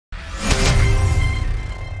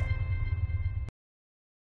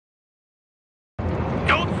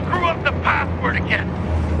sword again.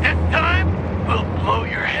 This time, we'll blow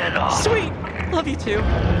your head off. Sweet! Love you too.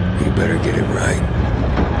 You better get it right.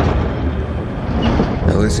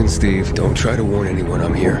 Now listen, Steve, don't try to warn anyone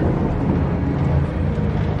I'm here.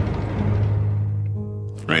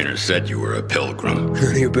 Rainer said you were a pilgrim.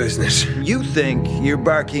 None of your business. You think your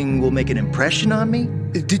barking will make an impression on me?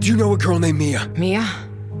 Did you know a girl named Mia? Mia?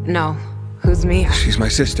 No. Who's Mia? She's my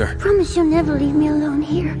sister. Promise you'll never leave me alone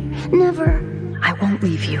here. Never. I won't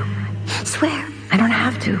leave you. Swear. I don't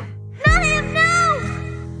have to. Not him,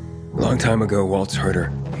 no! A long time ago, Waltz hurt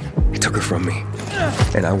her. He took her from me.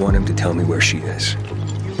 And I want him to tell me where she is.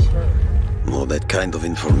 Well, that kind of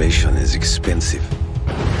information is expensive.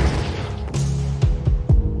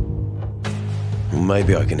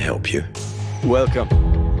 Maybe I can help you. Welcome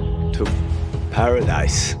to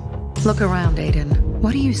paradise. Look around, Aiden.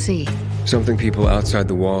 What do you see? Something people outside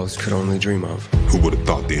the walls could only dream of. Who would have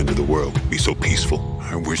thought the end of the world would be so peaceful?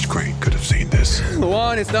 I wish Crane could have seen this.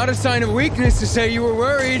 Luan, it's not a sign of weakness to say you were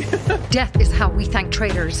worried. Death is how we thank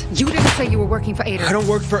traitors. You didn't say you were working for Aiden. I don't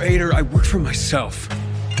work for Ader, I work for myself.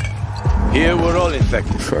 Here we're all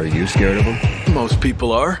infected. Are you scared of him? Most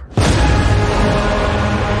people are.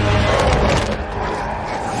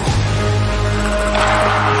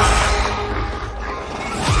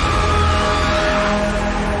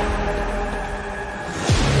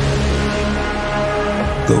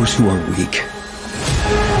 Those who are weak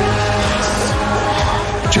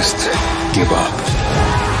just give up.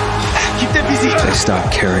 Keep them busy. They stop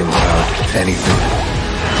caring about anything.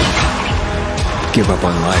 Give up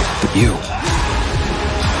on life, but you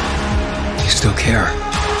still care.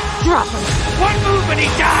 Drop him. One move and he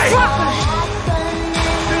dies! Drop him.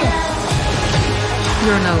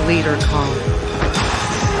 You're no leader, Carl.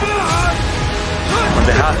 On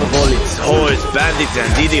behalf of all its whores, bandits,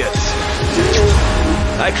 and idiots,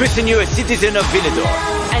 I christen you a citizen of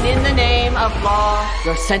Villador. And in the name of law,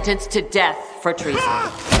 you're sentenced to death for treason.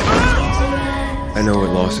 I know what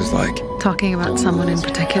loss is like. Talking about someone in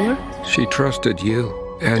particular? She trusted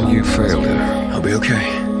you, and you failed her. I'll be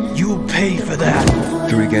okay. You'll pay for that.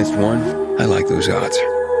 3 against 1, I like those odds.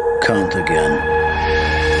 Count again.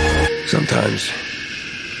 Sometimes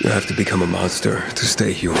you have to become a monster to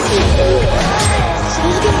stay human.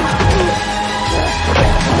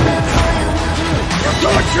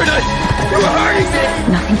 Tortured us! You were hurting me!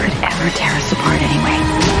 Nothing could ever tear us apart anyway.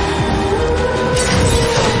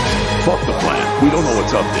 Fuck the plan. We don't know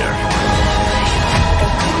what's up there.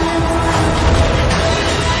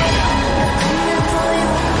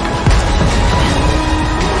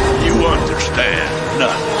 You understand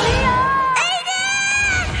nothing.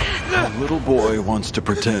 A little boy wants to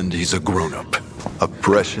pretend he's a grown-up. A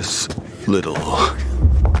precious little